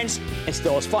offense and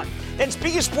still has fun. And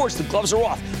speaking of sports, the gloves are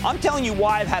off. I'm telling you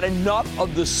why I've had enough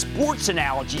of the sports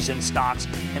analogies in stocks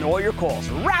and all your calls.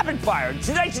 Rapid fire.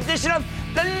 Tonight's edition of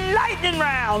the Lightning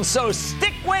Round. So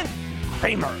stick with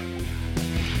Cramer.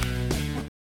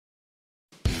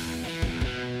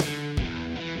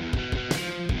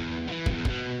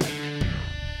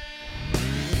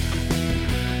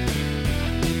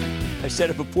 I said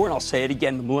it before, and I'll say it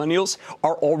again. The millennials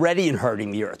are already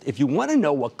inheriting the earth. If you want to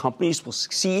know what companies will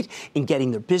succeed in getting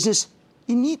their business,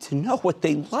 you need to know what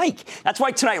they like. That's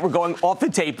why tonight we're going off the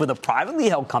tape with a privately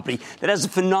held company that has a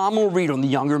phenomenal read on the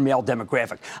younger male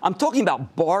demographic. I'm talking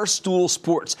about Barstool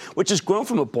Sports, which has grown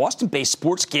from a Boston-based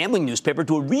sports gambling newspaper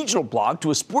to a regional blog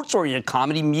to a sports-oriented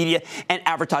comedy, media, and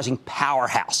advertising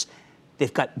powerhouse.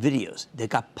 They've got videos. They've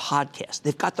got podcasts.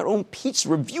 They've got their own pizza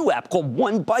review app called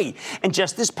One Bite. And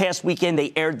just this past weekend,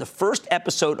 they aired the first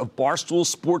episode of Barstool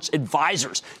Sports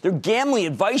Advisors, their gambling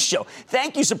advice show.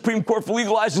 Thank you, Supreme Court, for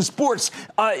legalizing sports.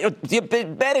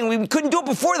 Betting, we couldn't do it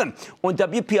before them. On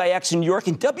WPIX in New York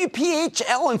and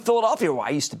WPHL in Philadelphia, where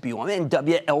I used to be on, and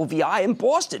WLVI in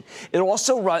Boston. It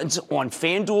also runs on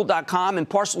FanDuel.com and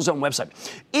Barstool's own website.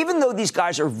 Even though these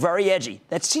guys are very edgy,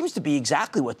 that seems to be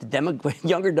exactly what the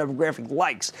younger demographic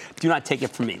likes. Do not take it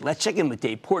from me. Let's check in with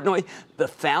Dave Portnoy, the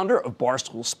founder of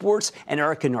Barstool Sports, and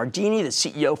Erica Nardini, the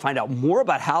CEO, find out more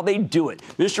about how they do it.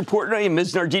 Mr. Portnoy and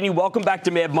Ms. Nardini, welcome back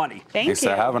to Mad Money. Thanks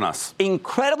for having us.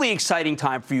 Incredibly exciting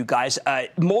time for you guys.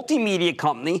 Multimedia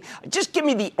company. Just give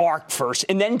me the arc first,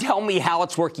 and then tell me how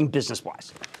it's working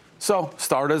business-wise. So,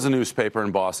 started as a newspaper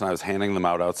in Boston. I was handing them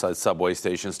out outside subway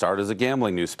stations. Started as a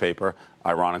gambling newspaper.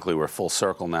 Ironically, we're full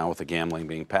circle now with the gambling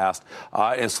being passed.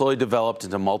 And slowly developed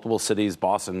into multiple cities,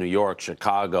 Boston, New York,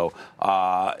 Chicago.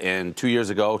 And 2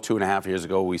 years ago, 2.5 years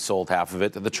ago, we sold half of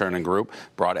it to the Chernin Group,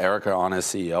 brought Erica on as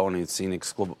CEO, and he's seen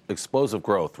explosive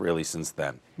growth, really, since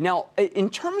then. Now,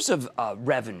 in terms of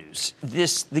revenues,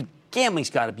 the gambling's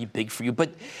got to be big for you,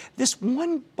 but this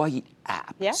One Bite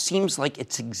app seems like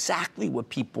it's exactly what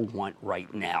people want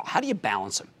right now. How do you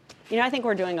balance them? You know, I think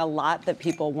we're doing a lot that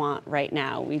people want right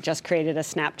now. We just created a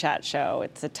Snapchat show.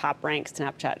 It's a top-ranked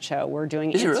Snapchat show. We're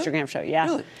doing an Instagram show. Yeah.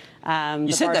 Really?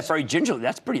 You said that very gingerly.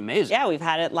 That's pretty amazing. Yeah, we've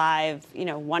had it live. You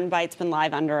know, One Bite's been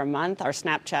live under a month. Our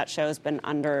Snapchat show's been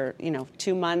under,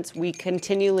 2 months. We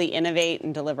continually innovate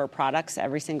and deliver products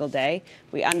every single day.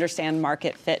 We understand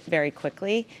market fit very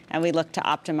quickly, and we look to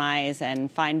optimize and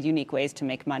find unique ways to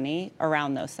make money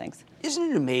around those things.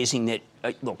 Isn't it amazing that,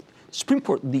 look, Supreme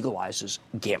Court legalizes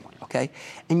gambling, okay?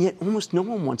 And yet almost no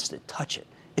one wants to touch it,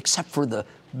 except for the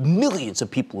millions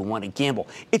of people who want to gamble.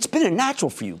 It's been a natural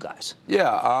for you guys.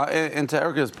 Yeah, and to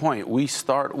Erica's point,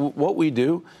 what we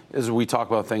do is we talk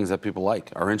about things that people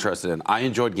like, are interested in. I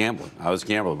enjoyed gambling. I was a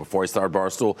gambler. Before I started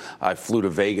Barstool, I flew to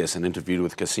Vegas and interviewed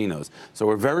with casinos. So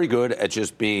we're very good at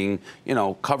just being,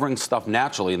 covering stuff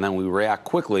naturally, and then we react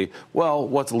quickly. Well,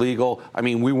 what's legal? I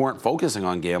mean, we weren't focusing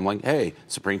on gambling. Hey,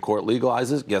 Supreme Court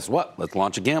legalizes. Guess what? Let's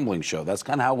launch a gambling show. That's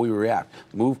kind of how we react.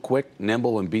 Move quick,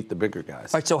 nimble, and beat the bigger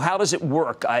guys. All right, so how does it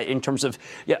work in terms of,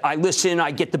 I listen,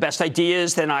 I get the best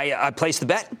ideas, then I place the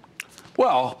bet?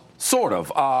 Well, sort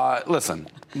of. Listen,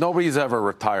 nobody's ever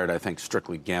retired, I think,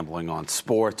 strictly gambling on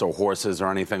sports or horses or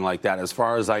anything like that, as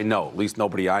far as I know. At least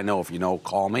nobody I know. If you know,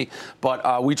 call me.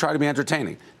 But we try to be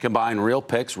entertaining, combine real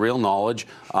picks, real knowledge.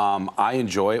 I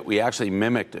enjoy it. We actually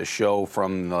mimicked a show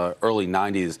from the early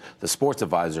 90s, The Sports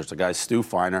Advisors, the guy Stu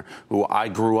Feiner, who I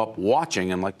grew up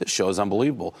watching, and this show is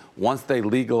unbelievable. Once they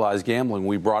legalized gambling,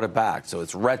 we brought it back. So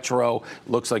it's retro,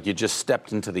 looks like you just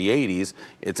stepped into the 80s.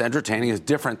 It's entertaining. It's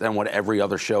different than what every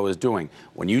other show is doing.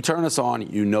 When you turn us on,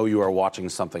 you know you are watching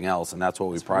something else, and that's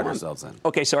what we pride ourselves in.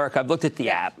 Okay, so Eric, I've looked at the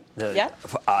app,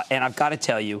 and I've got to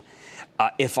tell you,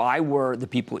 if I were the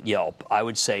people at Yelp, I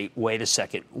would say, wait a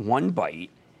second, One Bite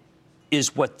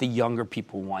is what the younger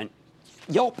people want.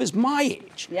 Yelp is my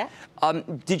age. Yeah.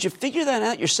 Did you figure that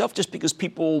out yourself just because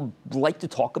people like to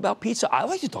talk about pizza? I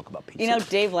like to talk about pizza.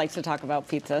 Dave likes to talk about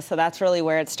pizza, so that's really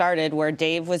where it started, where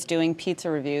Dave was doing pizza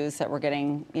reviews that were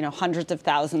getting, hundreds of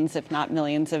thousands, if not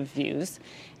millions of views.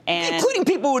 And including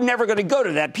people who are never going to go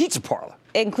to that pizza parlor.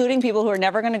 Including people who are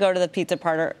never going to go to the pizza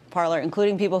parlor,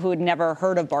 including people who had never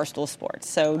heard of Barstool Sports.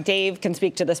 So Dave can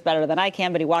speak to this better than I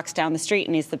can, but he walks down the street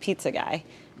and he's the pizza guy.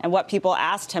 And what people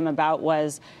asked him about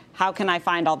was, how can I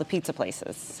find all the pizza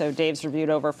places? So Dave's reviewed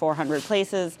over 400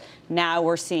 places. Now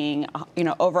we're seeing,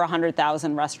 over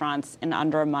 100,000 restaurants in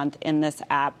under a month in this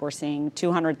app. We're seeing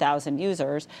 200,000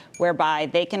 users, whereby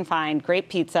they can find great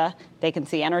pizza, they can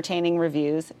see entertaining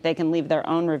reviews, they can leave their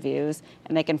own reviews,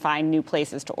 and they can find new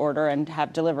places to order and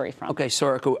have delivery from. Okay,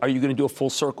 Soraka, are you going to do a full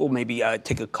circle? Maybe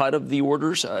take a cut of the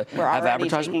orders? We're already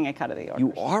taking a cut of the orders.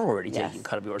 You are already taking a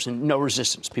cut of the orders, and no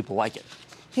resistance. People like it.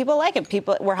 People like it.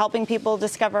 We're helping people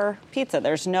discover pizza.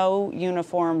 There's no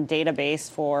uniform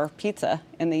database for pizza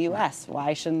in the U.S.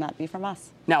 Why shouldn't that be from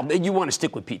us? Now, you want to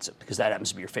stick with pizza because that happens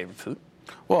to be your favorite food?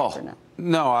 Well,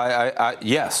 no,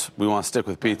 yes, we want to stick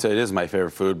with pizza. It is my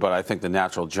favorite food, but I think the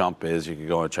natural jump is you could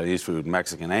go to Chinese food,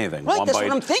 Mexican, anything. Right, one that's bite.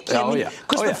 what I'm thinking. Oh,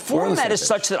 Because the format is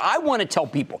such that I want to tell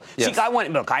people. Yes. See, I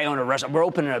own a restaurant. We're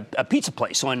opening a pizza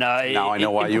place on. Now I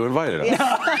know why you invited us.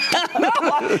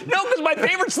 No, because my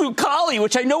favorite's Lou Colli,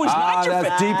 which I know is not your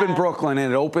that's favorite. deep in Brooklyn,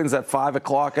 and it opens at 5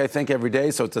 o'clock, I think, every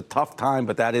day. So it's a tough time,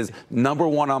 but that is number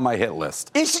one on my hit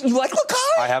list. You like Lou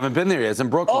Colli? I haven't been there yet. It's in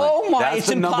Brooklyn. Oh my! That's it's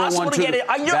the number impossible one to get it.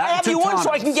 I'll have you on so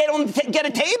I can get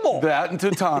a table. That and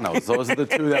Tutano's. Those are the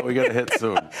two that we're going to hit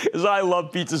soon. Because I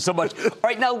love pizza so much. All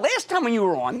right, now, last time when you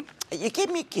were on, you gave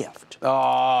me a gift.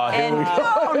 Oh, here we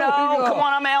go. No, come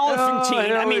on, I'm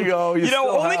elephantine. I mean,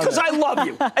 only because I love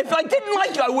you. If I didn't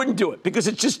like you, I wouldn't do it because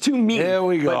it's just too mean. Here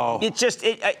we go. But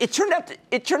it turned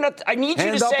out. I need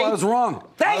you to say. I was wrong.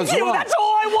 Thank you. Wrong. That's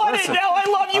all I wanted. Listen, now I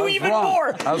love you even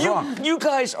more. I was wrong. You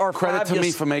guys are credit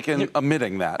fabulous. to me for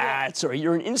omitting that. Sorry,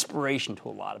 you're an inspiration to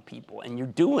a lot of people, and you're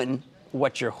doing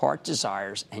what your heart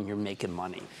desires, and you're making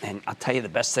money. And I'll tell you the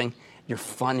best thing: you're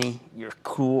funny, you're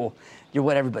cool, you're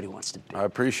what everybody wants to be. I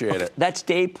appreciate it. That's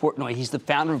Dave Portnoy. He's the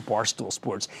founder of Barstool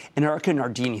Sports, and Erica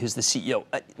Nardini, who's the CEO.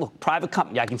 Look, private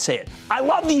company, I can say it. I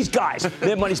love these guys.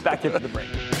 Their money's back there for the break.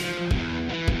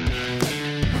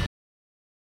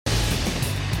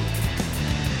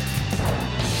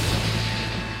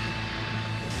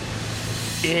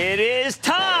 It is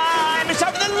time. It's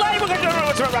time for the light. We're going to do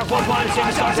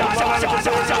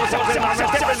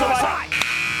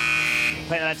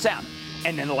play that sound,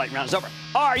 and then the light round is over.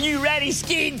 Are you ready,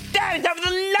 Ski? That is time for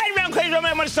the light round. I'm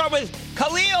going to start with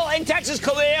Khalil in Texas.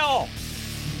 Khalil.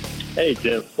 Hey,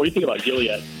 Jim. What do you think about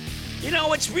Gilead?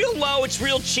 It's real low. It's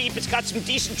real cheap. It's got some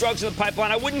decent drugs in the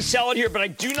pipeline. I wouldn't sell it here, but I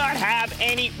do not have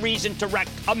any reason to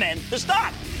recommend the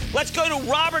stock. Let's go to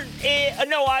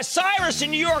Cyrus in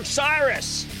New York.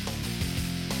 Cyrus.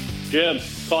 Jim,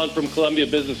 calling from Columbia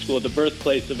Business School, the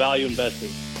birthplace of value investing.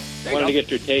 I wanted to get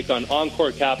your take on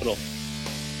Encore Capital.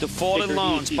 Defaulted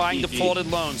loans, buying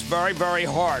defaulted loans. Very, very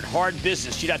hard. Hard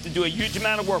business. You'd have to do a huge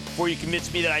amount of work before you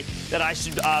convince me that I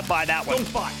should buy that one.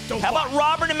 How about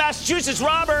Robert in Massachusetts?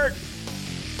 Robert.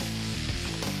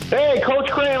 Hey, Coach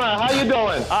Cramer. How you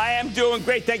doing? I am doing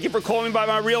great. Thank you for calling me by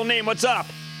my real name. What's up?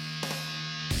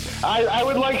 I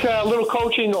would like a little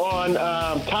coaching on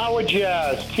Tower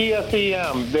Jazz,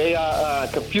 TSEM. They are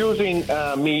confusing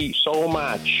me so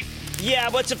much. Yeah,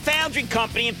 but it's a foundry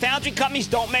company, and foundry companies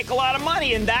don't make a lot of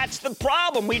money, and that's the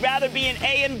problem. We'd rather be an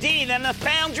AMD than a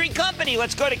foundry company.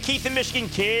 Let's go to Keith in Michigan.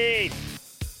 Keith.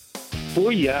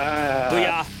 Booyah.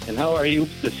 Booyah. And how are you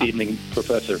this evening,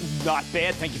 Professor? Not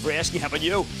bad. Thank you for asking. How about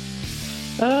you?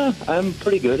 I'm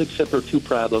pretty good, except for two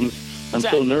problems. I'm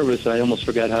so nervous, I almost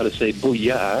forgot how to say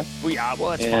booyah. Booyah, well,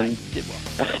 that's fine. Did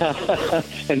well.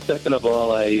 And second of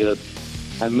all,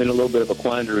 I'm in a little bit of a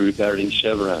quandary regarding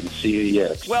Chevron,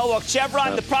 CEX. Well, look,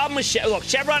 Chevron, the problem with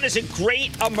Chevron is a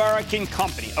great American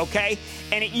company, okay?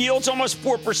 And it yields almost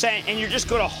 4%, and you're just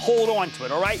going to hold on to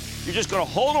it, all right? You're just going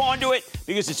to hold on to it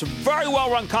because it's a very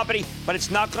well-run company, but it's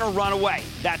not going to run away.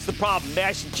 That's the problem. May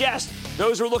I suggest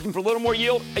those who are looking for a little more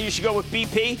yield, you should go with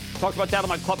BP. Talked about that on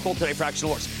my Club Gold today for Action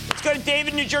Alerts. Let's go to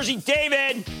David in New Jersey.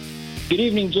 David. Good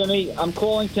evening, Jimmy. I'm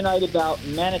calling tonight about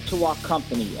Manitowoc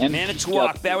Company.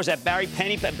 Manitowoc. That was that Barry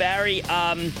Penny. Barry,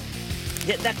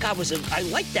 that guy I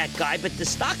like that guy, but the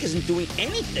stock isn't doing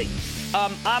anything.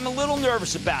 I'm a little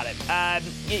nervous about it.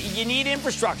 You need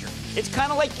infrastructure. It's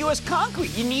kind of like U.S.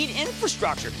 Concrete. You need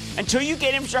infrastructure. Until you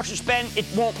get infrastructure spend, it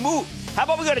won't move. How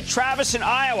about we go to Travis in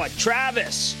Iowa?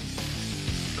 Travis.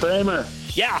 Cramer.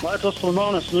 Yeah. Marcos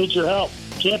Lemonis needs your help.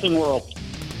 Camping World.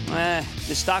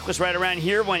 The stock was right around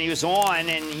here when he was on,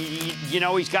 and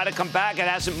he's got to come back. It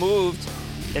hasn't moved.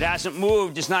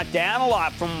 It's not down a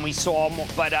lot from when we saw him,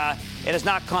 but It has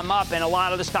not come up, and a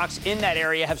lot of the stocks in that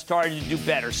area have started to do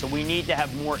better. So we need to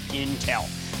have more intel.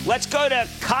 Let's go to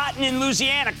Cotton in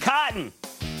Louisiana. Cotton.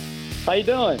 How you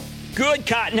doing? Good,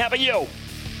 Cotton. How about you?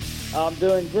 I'm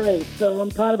doing great. So I'm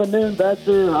kind of a new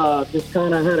investor. Just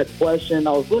kind of had a question.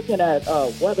 I was looking at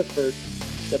Weatherford.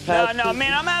 No,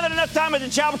 man, I'm having enough time with the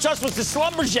Chapel Trust with the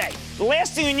Schlumberger. The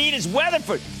last thing we need is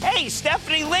Weatherford. Hey,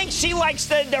 Stephanie Link, she likes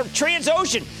the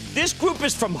Transocean. This group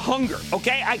is from hunger,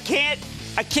 okay? I can't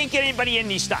get anybody in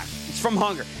these stocks. It's from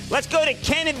hunger. Let's go to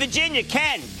Ken in Virginia.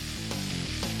 Ken.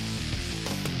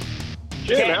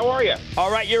 Jim, how are you?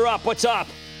 All right, you're up. What's up?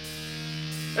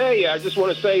 Hey, I just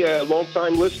want to say, a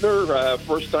long-time listener,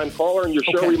 first-time caller, and your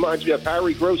show reminds me of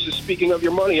Harry Gross's Speaking of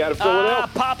Your Money out of Philadelphia.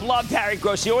 Pop loved Harry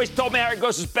Gross. He always told me Harry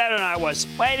Gross was better than I was.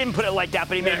 Well, I didn't put it like that,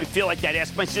 but he made me feel like that.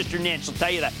 Ask my sister Nan. She'll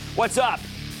tell you that. What's up?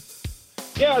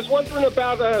 Yeah, I was wondering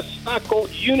about a stock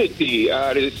called Unity.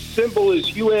 The symbol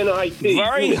is UNIT.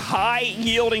 Very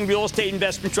high-yielding real estate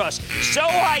investment trust. So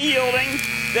high-yielding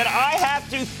that I have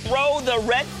to throw the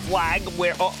red flag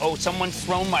where, someone's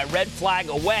thrown my red flag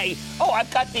away. Oh, I've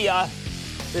got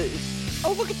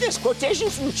look at this.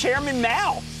 Quotations from Chairman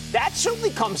Mao. That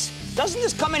certainly doesn't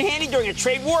this come in handy during a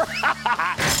trade war?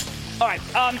 All right,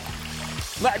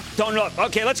 don't know.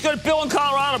 Okay, let's go to Bill in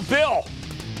Colorado. Bill.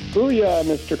 Booyah,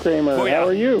 Mr. Cramer. Booyah. How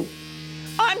are you?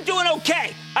 I'm doing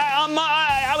okay.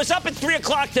 I was up at 3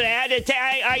 o'clock today. I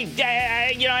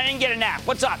didn't get a nap.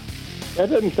 What's up? That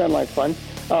doesn't sound like fun.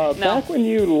 No. Back when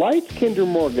you liked Kinder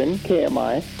Morgan,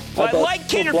 KMI. I liked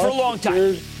Kinder for a long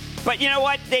time. But you know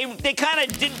what? They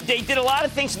kind of did a lot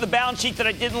of things to the balance sheet that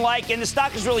I didn't like, and the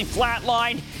stock is really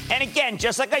flatlined. And again,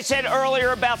 just like I said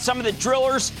earlier about some of the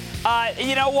drillers,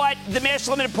 you know what? The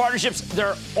master limited partnerships,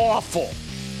 they're awful.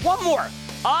 One more.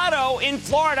 Otto in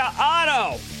Florida.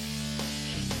 Otto.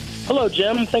 Hello,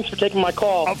 Jim. Thanks for taking my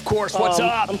call. Of course. What's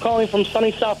up? I'm calling from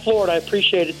sunny South Florida. I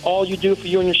appreciate it. All you do for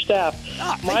you and your staff.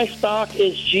 My stock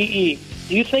is GE.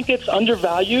 Do you think it's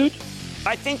undervalued?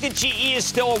 I think that GE is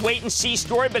still a wait-and-see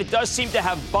story, but it does seem to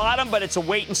have bottom, but it's a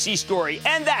wait-and-see story.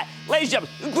 And that, ladies and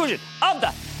gentlemen, conclusion of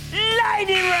the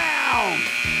Lightning Round.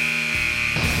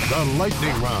 The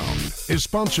Lightning Round is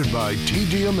sponsored by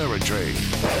TD Ameritrade.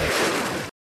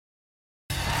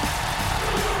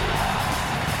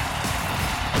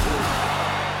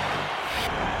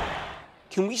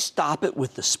 Can we stop it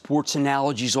with the sports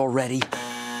analogies already?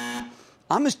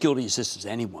 I'm as guilty as this as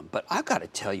anyone, but I've got to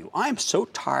tell you, I am so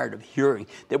tired of hearing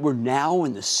that we're now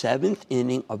in the 7th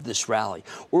inning of this rally,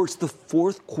 or it's the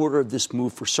 4th quarter of this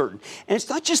move for certain. And it's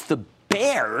not just the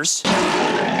Bears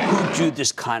who do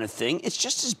this kind of thing. It's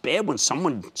just as bad when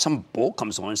some bull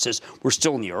comes on and says, we're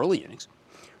still in the early innings.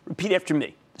 Repeat after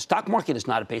me. The stock market is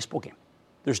not a baseball game.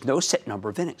 There's no set number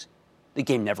of innings. The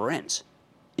game never ends.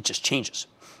 It just changes.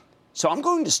 So I'm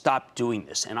going to stop doing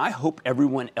this, and I hope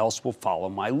everyone else will follow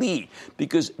my lead,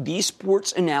 because these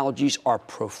sports analogies are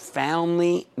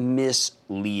profoundly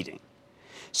misleading.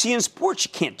 See, in sports,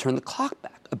 you can't turn the clock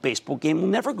back. A baseball game will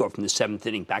never go from the 7th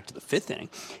inning back to the 5th inning.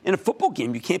 In a football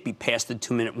game, you can't be past the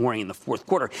 2-minute warning in the 4th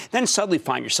quarter, then suddenly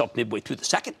find yourself midway through the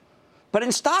 2nd. But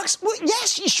in stocks, well,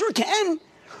 yes, you sure can.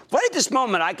 Right at this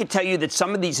moment, I could tell you that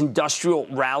some of these industrial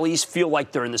rallies feel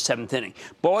like they're in the 7th inning.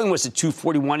 Boeing was at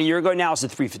 241 a year ago. Now it's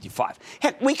at 355.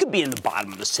 Heck, we could be in the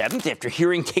bottom of the 7th after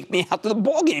hearing take me out to the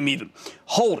ball game even.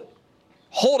 Hold it.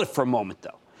 Hold it for a moment,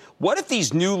 though. What if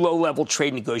these new low-level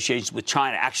trade negotiations with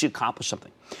China actually accomplish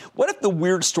something? What if the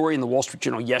weird story in the Wall Street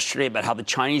Journal yesterday about how the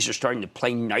Chinese are starting to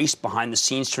play nice behind the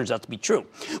scenes turns out to be true?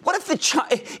 What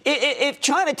if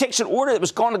China takes an order that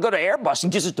was going to go to Airbus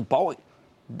and gives it to Boeing?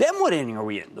 Then what inning are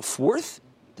we in? The 4th?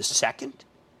 The 2nd?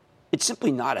 It's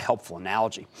simply not a helpful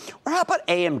analogy. Or how about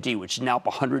AMD, which is now up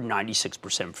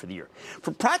 196% for the year?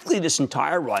 For practically this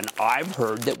entire run, I've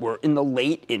heard that we're in the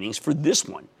late innings for this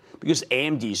one, because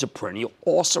AMD is a perennial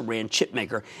also-ran chip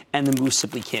maker, and the move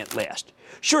simply can't last.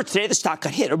 Sure, today the stock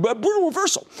got hit, a brutal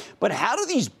reversal. But how do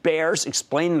these bears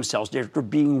explain themselves after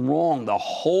being wrong the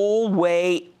whole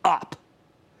way up?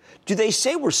 Do they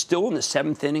say we're still in the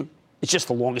 7th inning? It's just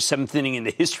the longest 7th inning in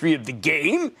the history of the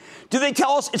game? Do they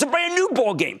tell us it's a brand new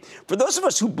ball game? For those of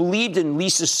us who believed in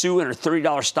Lisa Sue and her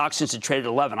 $30 stock since it traded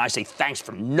 11, I say thanks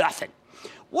for nothing.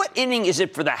 What inning is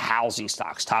it for the housing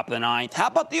stocks? Top of the 9th? How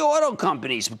about the auto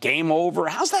companies? Game over?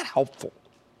 How's that helpful?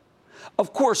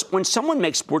 Of course, when someone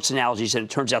makes sports analogies and it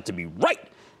turns out to be right,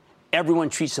 everyone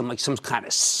treats them like some kind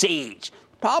of sage.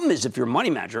 The problem is, if you're a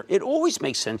money manager, it always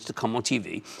makes sense to come on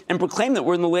TV and proclaim that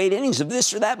we're in the late innings of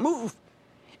this or that move.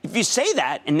 If you say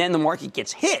that and then the market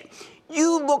gets hit,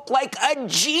 you look like a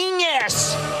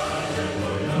genius.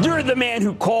 You're the man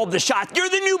who called the shot. You're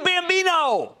the new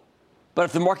Bambino. But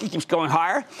if the market keeps going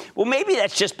higher, well, maybe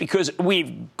that's just because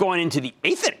we've gone into the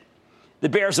 8th inning. The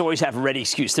Bears always have a ready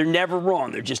excuse. They're never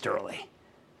wrong. They're just early.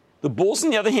 The Bulls, on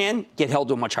the other hand, get held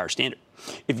to a much higher standard.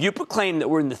 If you proclaim that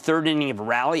we're in the 3rd inning of a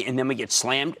rally and then we get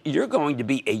slammed, you're going to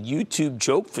be a YouTube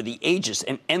joke for the ages,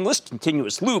 an endless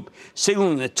continuous loop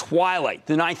signaling the twilight,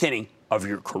 the 9th inning of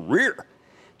your career.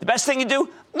 The best thing to do,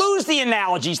 lose the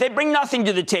analogies. They bring nothing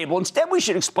to the table. Instead, we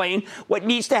should explain what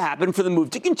needs to happen for the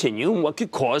move to continue and what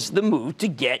could cause the move to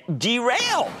get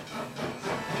derailed.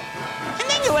 And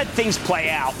then you let things play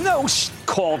out. No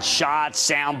called shots,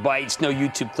 sound bites, no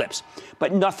YouTube clips.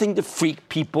 But nothing to freak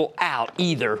people out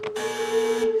either.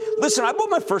 Listen, I bought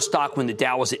my first stock when the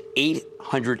Dow was at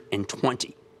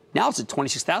 820. Now it's at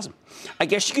 26,000. I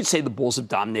guess you could say the Bulls have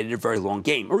dominated a very long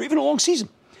game, or even a long season.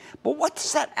 But what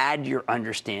does that add to your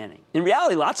understanding? In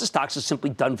reality, lots of stocks have simply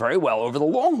done very well over the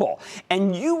long haul.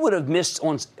 And you would have missed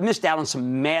out on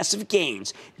some massive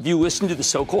gains if you listened to the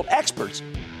so-called experts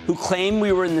who claim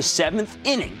we were in the 7th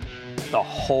inning the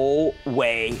whole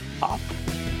way up.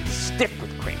 Stick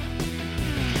with Cramer.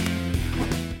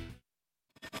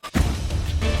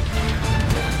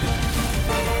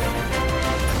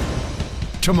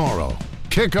 Tomorrow,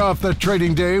 kick off the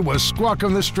trading day with Squawk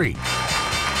on the Street.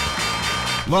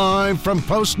 Live from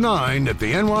Post 9 at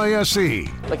the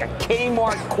NYSE. Like a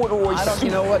Kmart corduroy suit.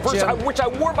 You know what, Jim? Which I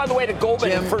wore, by the way, to Goldman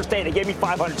the first day. They gave me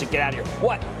 $500 to get out of here.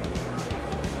 What?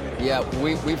 Yeah,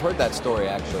 we've heard that story,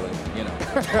 actually. You know,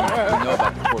 we know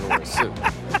about the corduroy suit.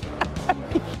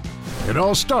 It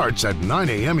all starts at 9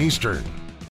 a.m. Eastern.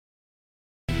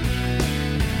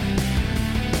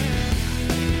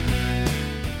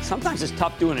 Sometimes it's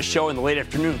tough doing a show in the late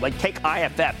afternoon. Like take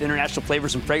IFF, International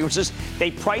Flavors and Fragrances. They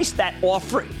priced that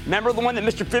offering. Remember the one that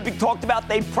Mr. Fibbig talked about?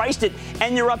 They priced it,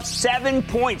 and you're up 7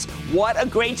 points. What a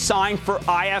great sign for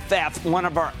IFF, one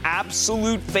of our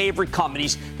absolute favorite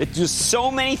companies that does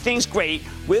so many things great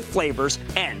with flavors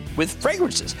and with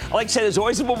fragrances. I like to say there's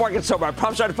always a bull market sober. I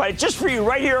promise to find it just for you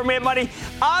right here on Mad Money.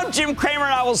 I'm Jim Cramer,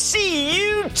 and I will see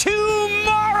you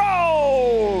tomorrow.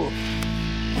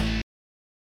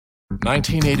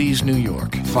 1980s New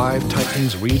York. 5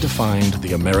 titans redefined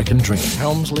the American dream.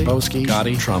 Helmsley, Boesky,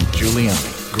 Gotti, Trump,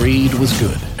 Giuliani. Greed was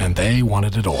good, and they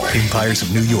wanted it all. Empires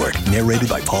of New York, narrated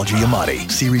by Paul Giamatti.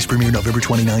 Series premiere November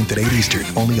 29th at 8 Eastern,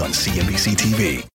 only on CNBC TV.